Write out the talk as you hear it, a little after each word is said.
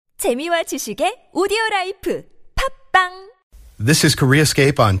재미와 지식의 오디오라이프 팝빵. This is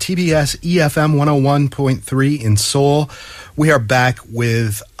Koreascape on TBS EFM 101.3 in Seoul. We are back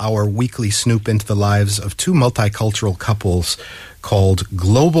with our weekly snoop into the lives of two multicultural couples called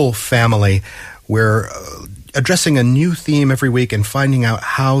Global Family. We're addressing a new theme every week and finding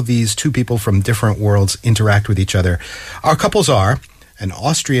out how these two people from different worlds interact with each other. Our couples are an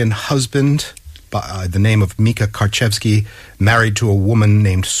Austrian husband by the name of Mika Karchevsky, married to a woman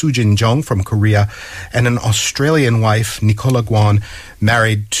named Sujin Jung from Korea, and an Australian wife, Nicola Guan,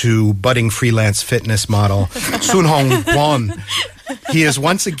 married to budding freelance fitness model Soon-Hong Kwon. He is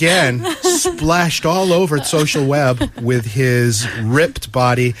once again splashed all over social web with his ripped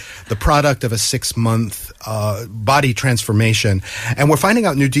body, the product of a 6-month body transformation. And we're finding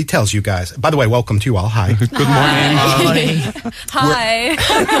out new details, you guys. By the way, welcome to you all. Hi. Good morning. Hi.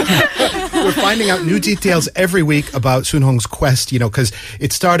 We're finding out new details every week about Soon-Hong's quest, because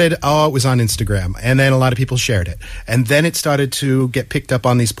it started, it was on Instagram, and then a lot of people shared it. And then it started to get picked up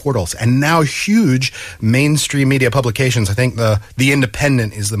on these portals. And now huge mainstream media publications, I think the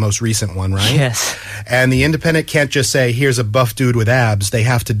Independent is the most recent one, right? Yes. And the Independent can't just say, here's a buff dude with abs. They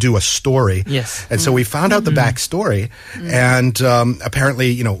have to do a story. Yes. And so we found out the backstory. And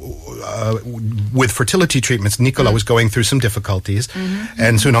apparently, with fertility treatments, Nicola was going through some difficulties.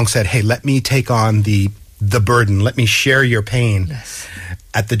 And Soon-Hong said, hey, let me take on the burden. Let me share your pain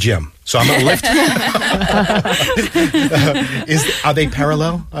at the gym. So I'm going to lift. Are they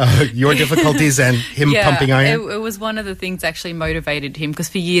parallel? Your difficulties and him pumping iron? It was one of the things that actually motivated him, because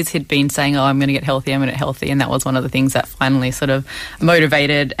for years he'd been saying, I'm going to get healthy, I'm going to get healthy. And that was one of the things that finally sort of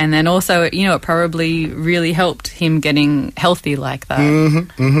motivated. And then also, it probably really helped him getting healthy like that.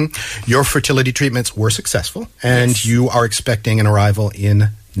 Your fertility treatments were successful, and you are expecting an arrival in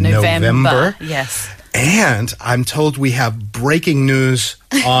November. Yes. And I'm told we have breaking news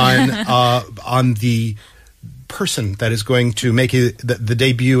on the person that is going to make the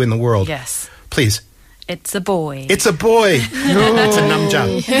debut in the world. Yes. Please. It's a boy. It's a boy. It's a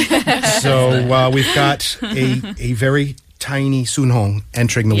namja. So we've got a very tiny Soon-Hong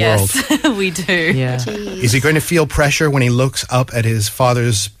entering the world. Yes, we do. Yeah. Is he going to feel pressure when he looks up at his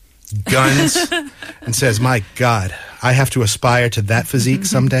father's guns and says, my God, I have to aspire to that physique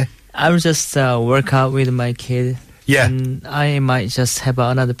someday? I will just work out with my kid. Yeah. And I might just have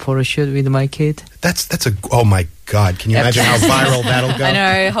another photo shoot with my kid. Oh my God, can you imagine how viral that'll go? I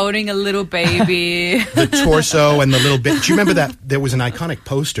know, holding a little baby. The torso and the little bit. Do you remember that there was an iconic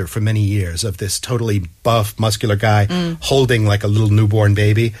poster for many years of this totally buff, muscular guy holding like a little newborn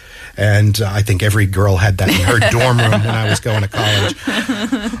baby? And I think every girl had that in her dorm room when I was going to college.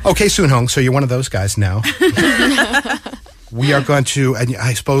 Okay, Soon-Hong, so you're one of those guys now. We are going to, and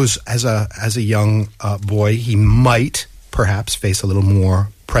I suppose as a young boy, he might perhaps face a little more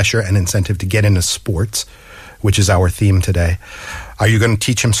pressure and incentive to get into sports, which is our theme today. Are you going to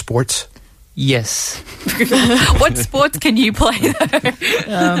teach him sports? Yes. What sports can you play though?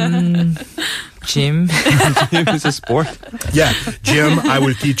 Gym. Gym is a sport. Yeah, gym. I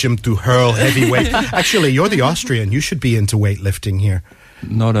will teach him to hurl heavy weight. Actually, you're the Austrian. You should be into weightlifting here.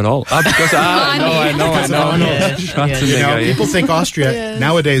 Not at all. Because I know. People think Austria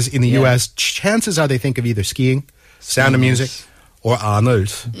nowadays in the U.S. Chances are they think of either skiing, Sound of Music, or Arnold,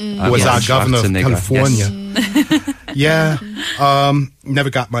 who was our governor of California. Yes.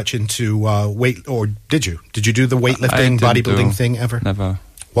 Never got much into weight, or did you? Did you do the weightlifting, bodybuilding thing ever? Never.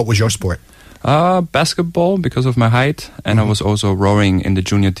 What was your sport? Basketball, because of my height, and I was also rowing in the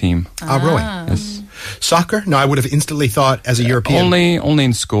junior team. Rowing. Yes. Soccer? No, I would have instantly thought as a European. Only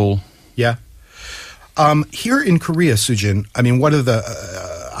in school. Yeah. Here in Korea, Sujin, I mean, what are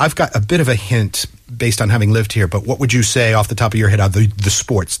I've got a bit of a hint based on having lived here, but what would you say off the top of your head are the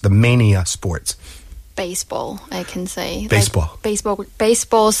sports, the mania sports? Baseball, I can say. Baseball. Like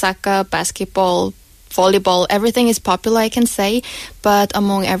baseball, soccer, basketball, volleyball, everything is popular, I can say. But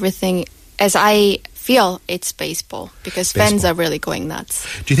among everything, as I feel, it's baseball, because fans are really going nuts.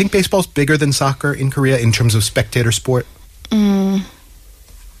 Do you think baseball's bigger than soccer in Korea in terms of spectator sport?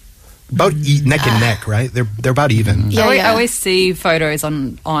 About neck and neck, right? They're about even. Yeah, I always see photos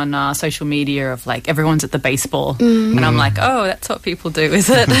on social media of like everyone's at the baseball, and I'm like, oh, that's what people do, is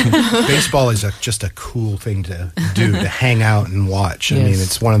it? Baseball is just a cool thing to do, to hang out and watch. I mean,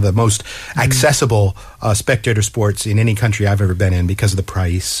 it's one of the most accessible spectator sports in any country I've ever been in, because of the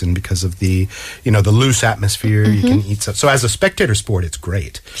price and because of the the loose atmosphere. You can eat stuff. So as a spectator sport, it's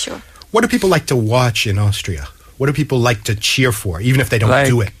great. Sure. What do people like to watch in Austria? What do people like to cheer for, even if they don't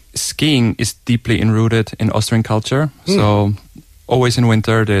do it? Skiing is deeply enrooted in Austrian culture. So always in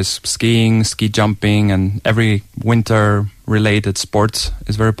winter. There's skiing, ski jumping, and every winter-related sports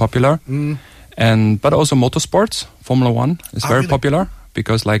is very popular. But also motorsports. Formula One is very popular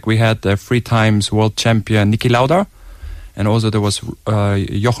because, like, we had the 3 times world champion Niki Lauda, and also there was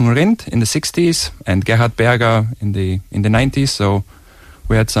Jochen Rindt in the 60s and Gerhard Berger in the 90s. So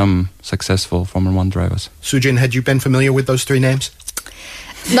we had some successful Formula One drivers. Sujin, had you been familiar with those 3 names?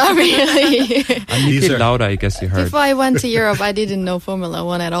 Not really. Niki Lauda, I guess you heard. Before I went to Europe, I didn't know Formula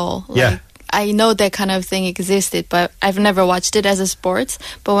One at all. Yeah. I know that kind of thing existed, but I've never watched it as a sport.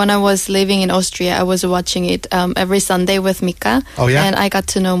 But when I was living in Austria, I was watching it every Sunday with Mika. Oh, yeah? And I got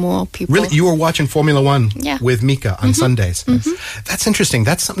to know more people. Really? You were watching Formula One Yeah. with Mika on Sundays? That's interesting.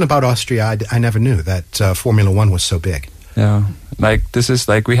 That's something about Austria I never knew, that Formula One was so big. Yeah, like this is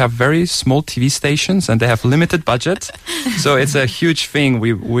like we have very small TV stations and they have limited budget, so it's a huge thing.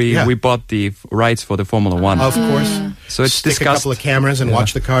 We bought the rights for the Formula One, Of course. so it's Stick discussed. a couple of cameras and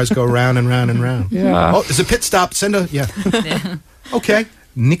watch the cars go round and round and round. Yeah. Oh, is a pit stop? Send a Okay,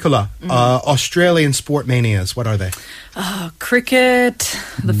 Nicola. Australian sport manias. What are they? Cricket,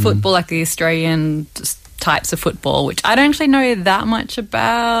 the football, like the Australian types of football, which I don't actually know that much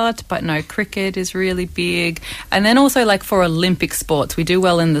about, but no, cricket is really big. And then also, like, for Olympic sports, we do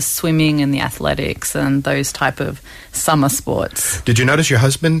well in the swimming and the athletics and those type of summer sports. Did you notice your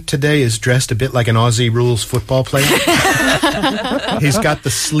husband today is dressed a bit like an Aussie rules football player? He's got the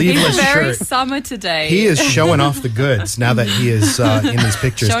sleeveless He's very shirt. summer today. He is showing off the goods now that he is in these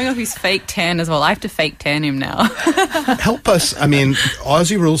pictures. Showing off his fake tan as well. I have to fake tan him now. Help us. I mean,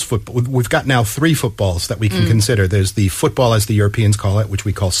 Aussie rules football. We've got now 3 footballs that we can consider. There's the football, as the Europeans call it, which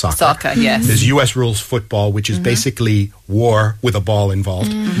we call soccer. Soccer, yes. There's U.S. rules football, which is basically war with a ball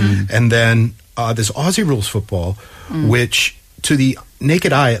involved. And then there's Aussie rules football, which to the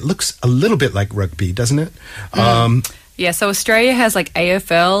naked eye, it looks a little bit like rugby, doesn't it? Yeah, so Australia has like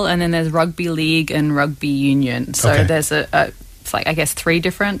AFL, and then there's rugby league and rugby union. So Okay. there's it's like, I guess, 3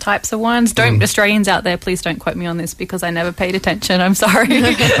 different types of ones. Don't Australians out there, please don't quote me on this because I never paid attention. I'm sorry.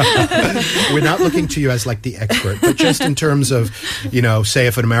 We're not looking to you as like the expert, but just in terms of, you know, say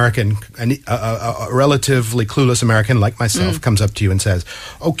if an American, a relatively clueless American like myself comes up to you and says,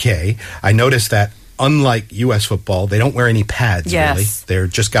 okay, I noticed that unlike U.S. football, they don't wear any pads, Yes. really. They're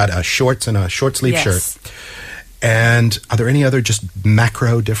just got a shorts and a short sleeve Yes. shirt. And are there any other just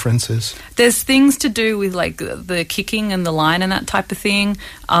macro differences? There's things to do with like the kicking and the line and that type of thing.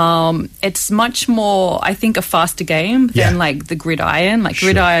 It's much more, I think, a faster game than like the gridiron. Like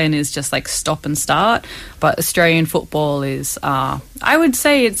gridiron is just like stop and start, but Australian football is, I would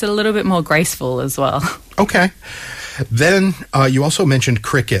say, it's a little bit more graceful as well. Okay. Then you also mentioned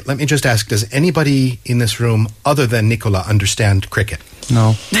cricket. Let me just ask, does anybody in this room other than Nicola understand cricket?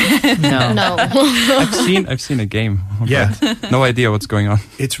 No, No. I've seen a game. Yeah. but no idea what's going on.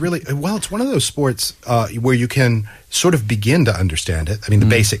 It's really, well, it's one of those sports where you can sort of begin to understand it. I mean, the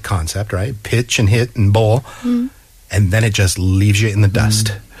basic concept, right? Pitch and hit and bowl. And then it just leaves you in the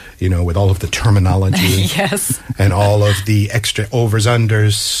dust, you know, with all of the terminology Yes. and all of the extra overs,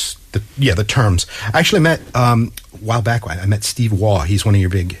 unders, the terms. I actually met, a while back, I met Steve Waugh. He's one of your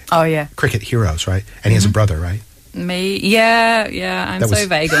big Oh, yeah. cricket heroes, right? And he has a brother, right? Me? Yeah. I'm That so was-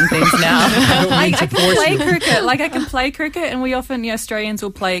 vague on things now. I can force play you. cricket. Like, I can play cricket, and we often, Australians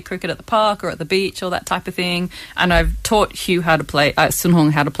will play cricket at the park or at the beach or that type of thing. And I've taught Hugh how to play, Sun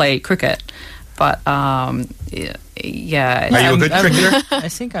Hong how to play cricket. But, yeah. Are you a good cricketer? I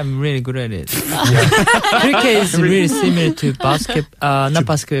think I'm really good at it. Cricket is really similar to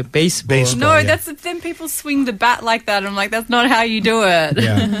baseball. Baseball. No, yeah. then people swing the bat like that. I'm like, that's not how you do it.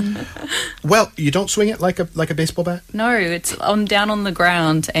 Yeah. Well, you don't swing it like a baseball bat? No, it's down on the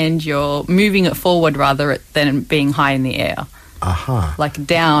ground, and you're moving it forward rather than being high in the air. Aha. Like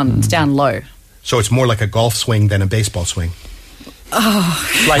down, it's down low. So it's more like a golf swing than a baseball swing.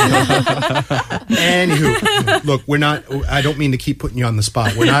 Anywho, look, I don't mean to keep putting you on the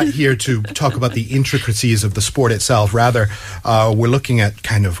spot. We're not here to talk about the intricacies of the sport itself. Rather, we're looking at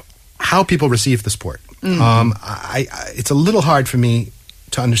kind of how people receive the sport. It's a little hard for me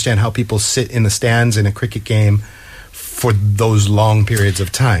to understand how people sit in the stands in a cricket game for those long periods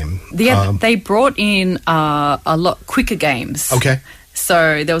of time. They brought in a lot quicker games. Okay.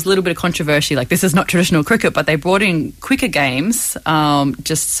 So there was a little bit of controversy, like this is not traditional cricket, but they brought in quicker games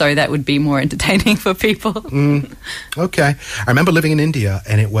just so that would be more entertaining for people. Okay. I remember living in India,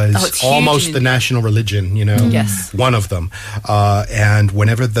 and it was it's huge almost in the India. national religion, you know. Yes. One of them. And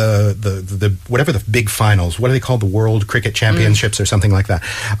whenever whatever the big finals, what are they called? The World Cricket Championships or something like that,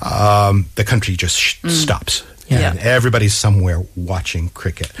 the country just stops. And everybody's somewhere watching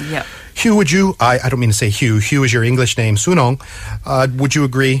cricket. Yep. Hugh, would you, I don't mean to say Hugh is your English name, Sunong. Would you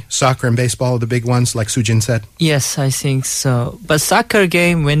agree soccer and baseball are the big ones, like Sujin said? Yes, I think so. But soccer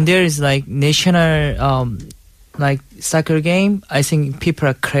game, when there is like national, like soccer game, I think people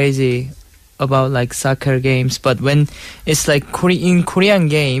are crazy about like soccer games. But when it's like in Korean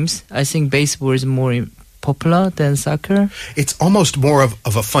games, I think baseball is more popular than soccer. It's almost more of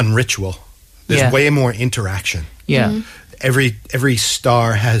a fun ritual. There's way more interaction. Yeah. Mm-hmm. Every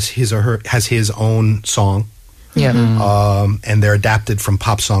star has his own song. Yeah. And they're adapted from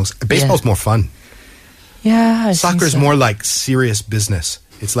pop songs. Baseball's more fun. Yeah. I Soccer's think so. more like serious business.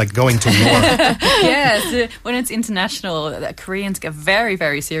 It's like going to war. Yes, when it's international, the Koreans get very,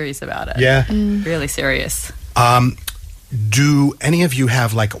 very serious about it. Yeah. Really serious. Do any of you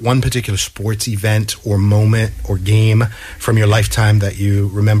have like one particular sports event or moment or game from your lifetime that you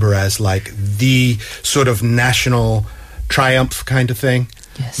remember as like the sort of national triumph kind of thing?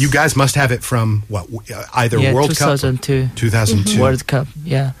 Yes. You guys must have it from what, either World Cup? 2002. 2002. World Cup,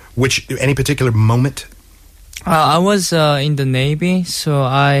 yeah. Any particular moment? I was in the Navy, so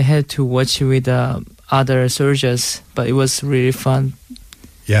I had to watch with other soldiers, but it was really fun.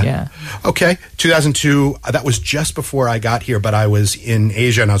 Yeah. Okay. 2002, that was just before I got here, but I was in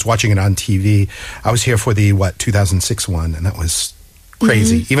Asia and I was watching it on TV. I was here for the, 2006 one, and that was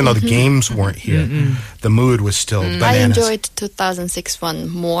crazy. Even though the games weren't here, the mood was still bananas. I enjoyed 2006 one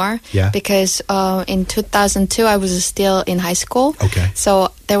more because in 2002 I was still in high school. Okay.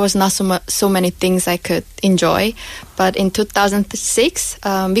 So there was not so many things I could enjoy. But in 2006,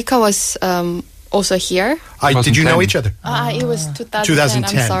 Mika was also here. Did you know each other? It was 2010.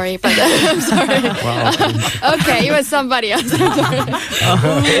 2010. I'm sorry, but I'm sorry. Okay, it was somebody else. I'm sorry.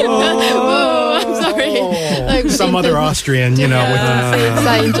 I'm sorry. Like, Some other Austrian, you know. Since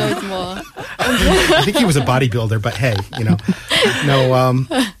I enjoyed more. I think he was a bodybuilder, but hey, no.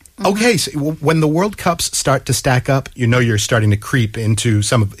 Okay, so when the World Cups start to stack up, you're starting to creep into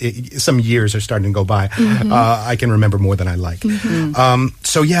some years are starting to go by. I can remember more than I like.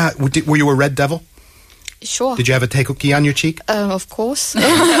 So yeah, were you a Red Devil? Sure. Did you have a teikoki on your cheek? Of course.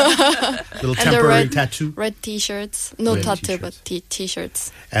 Little temporary tattoo? Red t-shirts. No Red tattoo, t-shirts. but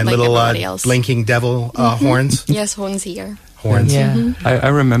t-shirts. And like little everybody else. blinking devil horns? Yes, horns here. Horns. Yeah. I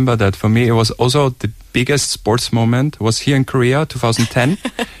remember that for me, it was also the biggest sports moment was here in Korea, 2010.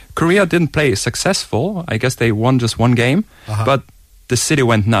 Korea didn't play successful. I guess they won just one game, but the city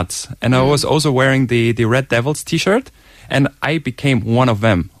went nuts. And I was also wearing the Red Devils t-shirt, and I became one of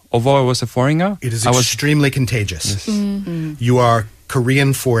them. Although I was a foreigner, it is extremely contagious. Yes. You are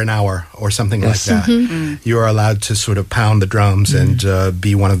Korean for an hour or something like that. You are allowed to sort of pound the drums and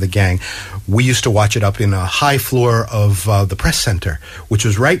be one of the gang. We used to watch it up in a high floor of the press center, which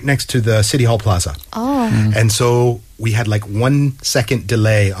was right next to the City Hall Plaza. And so we had like 1 second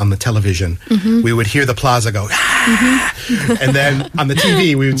delay on the television. We would hear the plaza go, and then on the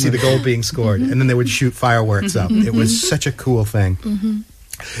TV we would see the goal being scored, and then they would shoot fireworks up. It was such a cool thing.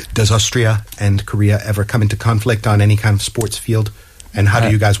 Does Austria and Korea ever come into conflict on any kind of sports field? And how do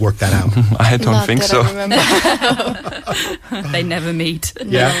you guys work that out? I don't Not think that so. I remember. They never meet.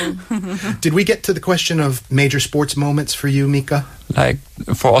 Yeah. Did we get to the question of major sports moments for you, Mika? Like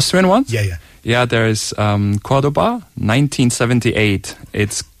for Austrian ones? Yeah. Yeah, there is Cordoba, 1978.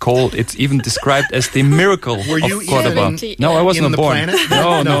 It's even described as the miracle Were of you Cordoba. even No, I wasn't in the born. planet?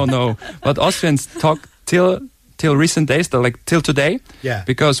 No. But Austrians talk till recent days, till today. Yeah.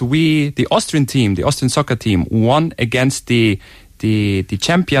 Because the Austrian soccer team, won against the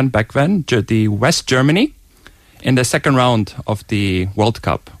champion back then, the West Germany, in the second round of the World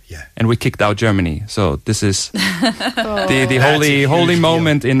Cup. Yeah. And we kicked out Germany. So this is the That's a holy huge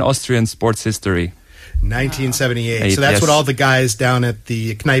moment in Austrian sports history. 1978. So that's what all the guys down at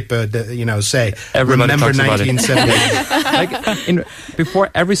the Kneipe, say. Everybody Remember talks about it. 1978.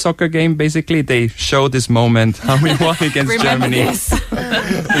 Before every soccer game, basically, they show this moment, how we won against Remember Germany. this.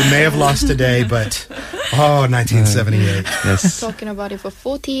 We may have lost today, but 1978. Yes. Talking about it for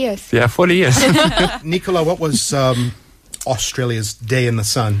 40 years. Yeah, 40 years. Nicola, what was Australia's day in the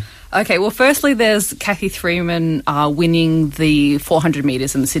sun? Okay, well, firstly, there's Kathy Freeman winning the 400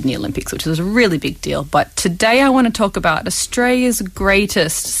 metres in the Sydney Olympics, which is a really big deal. But today I want to talk about Australia's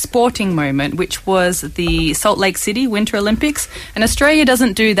greatest sporting moment, which was the Salt Lake City Winter Olympics. And Australia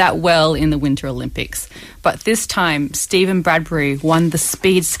doesn't do that well in the Winter Olympics. But this time, Stephen Bradbury won the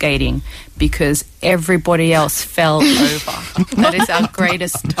speed skating because everybody else fell over. That is our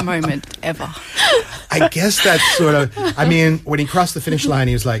greatest moment ever. I guess that's sort of, when he crossed the finish line,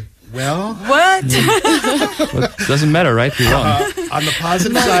 he was like, Well, What? But it doesn't matter, right? We won. on the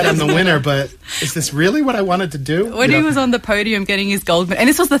positive side, I'm the winner, but is this really what I wanted to do? When You he know? was on the podium getting his gold medal, and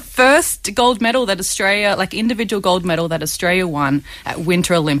this was the first gold medal that Australia, like individual gold medal that Australia won at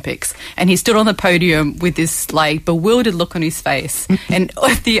Winter Olympics, and he stood on the podium with this like bewildered look on his face, and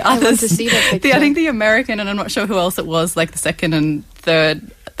the want others, to see that picture. I think the American, and I'm not sure who else it was, like the second and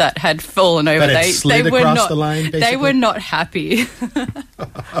third that had fallen over. That had slid were across not, the line, They basically? were not happy.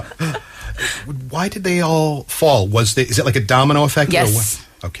 Why did they all fall? Is it like a domino effect? Yes. Or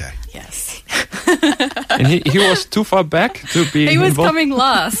what? Okay. Yes, And he was too far back to be he was involved. coming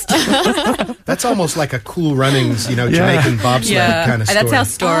last. That's almost like a Cool Runnings, Yeah. Jamaican bobsled Yeah, kind of story. that's our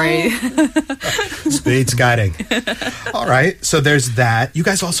story. Speed skating. All right, so there's that. You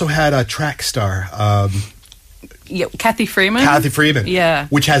guys also had a track star, Yeah, Kathy Freeman. Kathy Freeman. Yeah.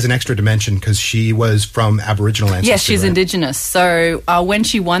 Which has an extra dimension because she was from Aboriginal ancestry. Yes, she's right? Indigenous. So when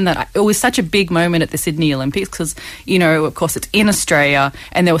she won that, it was such a big moment at the Sydney Olympics because, of course, it's in Australia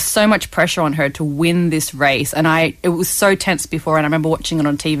and there was so much pressure on her to win this race. And it was so tense before, and I remember watching it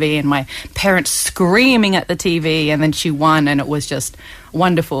on TV and my parents screaming at the TV, and then she won, and it was just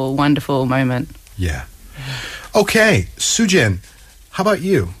wonderful, wonderful moment. Yeah. Okay, Sujin, how about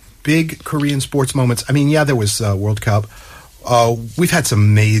you? Big Korean sports moments. I mean, yeah, there was World Cup. We've had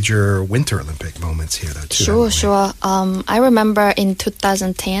some major Winter Olympic moments here, though, too. haven't we? Sure. I remember in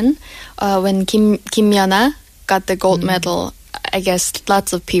 2010 when Kim Yeona got the gold medal. I guess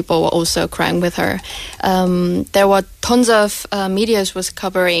lots of people were also crying with her. There were tons of media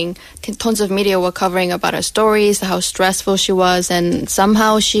were covering about her stories, how stressful she was, and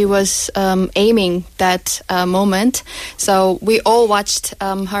somehow she was aiming that moment. So we all watched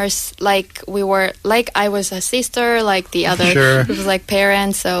her like I was her sister, like the other. Sure. It was like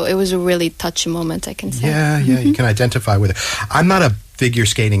parents. So it was a really touching moment, I can say. Yeah, you can identify with it. I'm not a figure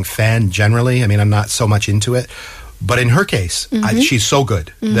skating fan generally. I mean, I'm not so much into it. But in her case, she's so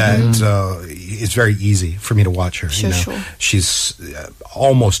good that it's very easy for me to watch her. Sure. She's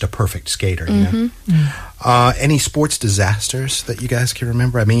almost a perfect skater. Any sports disasters that you guys can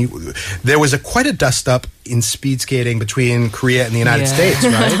remember? I mean, there was quite a dust-up in speed skating between Korea and the United States,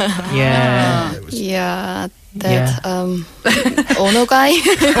 right? Yeah. Yeah, that Ono guy.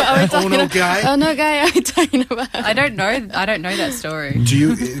 Ono guy? Ono guy. Are we talking about? I don't know that story.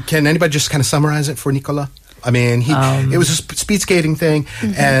 Can anybody just kind of summarize it for Nicola? I mean, it was a speed skating thing,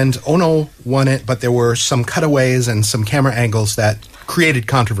 and Ono won it, but there were some cutaways and some camera angles that created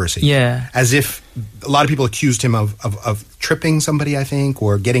controversy. Yeah. As if a lot of people accused him of tripping somebody, I think,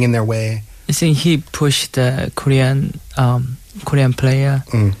 or getting in their way. I think he pushed the Korean player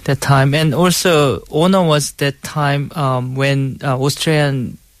that time, and also Ono was that time when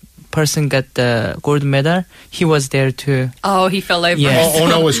Australian person got the gold medal. He was there too. Oh, he fell over. Yeah.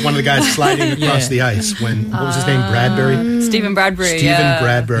 Ono was one of the guys sliding across the ice when, what was his name, Bradbury? Stephen Bradbury. Stephen yeah.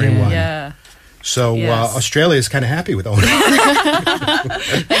 Bradbury won. Yeah. So Yes. Australia is kind of happy with Ono.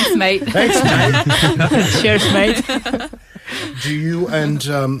 Thanks, mate. Thanks, mate. Cheers, mate. Do you and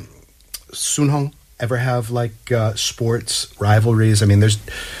Sunhong ever have like sports rivalries? I mean, there's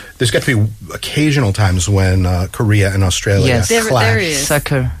got to be occasional times when Korea and Australia Yes. clash. There is.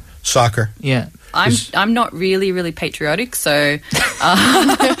 Soccer. Yeah. I'm not really patriotic, so Sun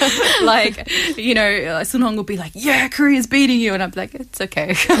Hong will be like, yeah, Korea's beating you, and I'm like, it's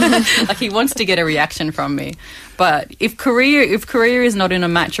okay. Like he wants to get a reaction from me. But if Korea is not in a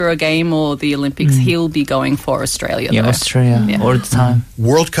match or a game or the Olympics, he'll be going for Australia. Yeah, though. Australia all the time.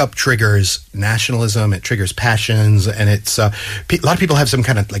 World Cup triggers nationalism, it triggers passions, and it's a lot of people have some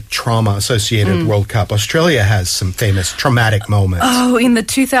kind of like trauma associated with World Cup. Australia has some famous traumatic moments. Oh, in the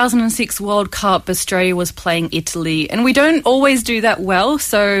 2006 World Cup, Australia was playing Italy, and we don't always do that well.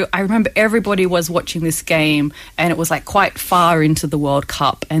 So I remember everybody was watching this game, and it was like quite far into the World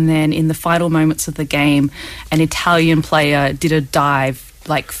Cup. And then in the final moments of the game, an Italian player did a dive,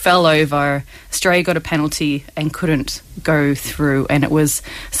 like fell over. Australia got a penalty and couldn't go through, and it was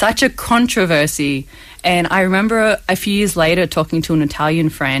such a controversy. And I remember a few years later talking to an Italian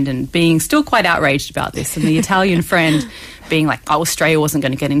friend and being still quite outraged about this, and the Italian friend being like, oh, Australia wasn't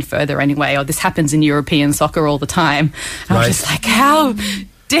going to get any further anyway, or this happens in European soccer all the time. And I'm just like, how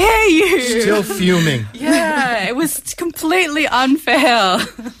dare you? Still fuming. Yeah, it was completely unfair.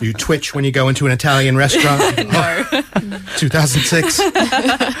 You twitch when you go into an Italian restaurant. No. 2006.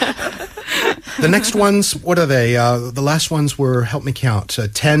 The next ones, what are they? The last ones were, help me count,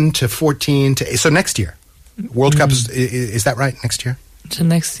 10 to 14 to... So next year. World Cup, is that right, next year? So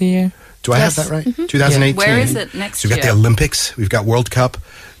next year. Do I have that right? 2018. Where is it next So we've got year? the Olympics, we've got World Cup.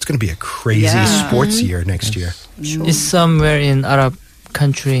 It's going to be a crazy sports year next year. It's somewhere in Arab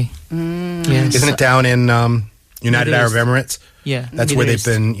country. Yes. Isn't it down in United Arab Emirates? Yeah. That's where they've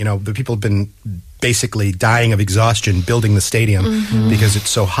been, the people have been basically dying of exhaustion building the stadium because it's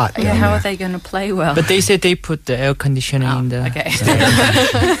so hot down How there. are they going to play well? But they said they put the air conditioning in the. Okay.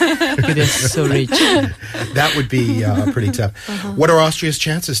 Because they're so rich. That would be pretty tough. What are Austria's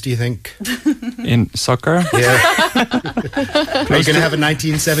chances, do you think? In soccer, Yeah. Are you going to have a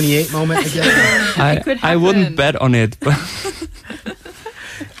 1978 moment again? I wouldn't bet on it, but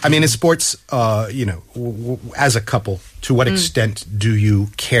I mean, in sports, as a couple, to what extent do you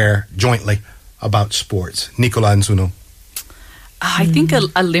care jointly about sports? Nicola and Zuno. I think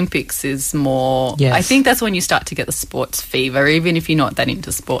Olympics is more... Yes. I think that's when you start to get the sports fever, even if you're not that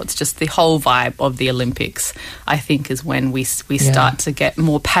into sports. Just the whole vibe of the Olympics, I think, is when we start to get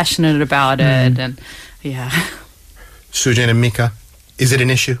more passionate about it. And, yeah. Sujin and Mika, is it an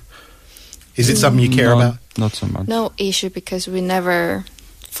issue? Is it something you care about? not so much. No issue because we never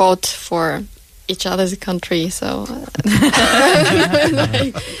fought for each other's country, so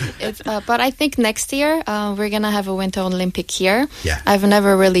but I think next year we're gonna have a Winter Olympic here. Yeah. I've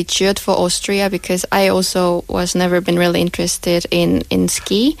never really cheered for Austria because I also was never been really interested in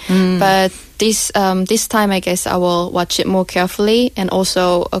ski, but this time I guess I will watch it more carefully. And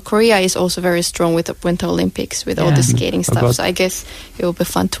also Korea is also very strong with the Winter Olympics with all the skating stuff, so I guess it will be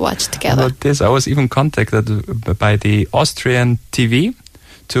fun to watch together. About this, I was even contacted by the Austrian TV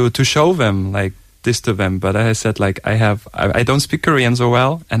to show them like this to them, but I said like I don't speak Korean so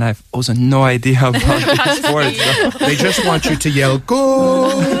well, and I have also no idea about the sport. So. They just want you to yell,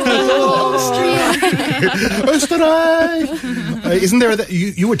 "Go Austria!" Isn't there?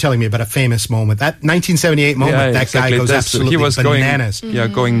 You were telling me about a famous moment, that 1978 moment. Yeah, that exactly. guy goes absolutely bananas.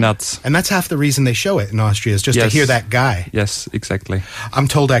 Going nuts. And that's half the reason they show it in Austria, is just to hear that guy. Yes, exactly. I'm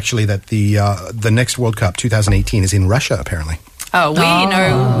told actually that the next World Cup 2018 is in Russia. Apparently. Oh, we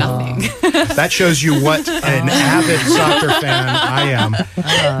know nothing. That shows you what an avid soccer fan I am.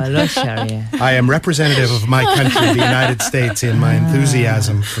 Russia, yeah. I am representative of my country, the United States, in my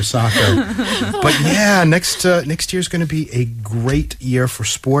enthusiasm for soccer. But yeah, next year's going to be a great year for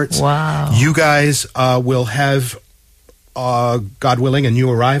sports. Wow. You guys will have, God willing, a new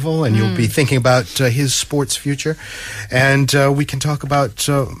arrival, and you'll be thinking about his sports future. And we can talk about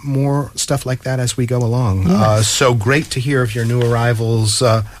more stuff like that as we go along. Yes. So great to hear of your new arrival's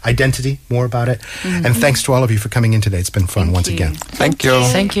identity, more about it. And thanks to all of you for coming in today. It's been fun once again. Thank you.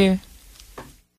 Thank you.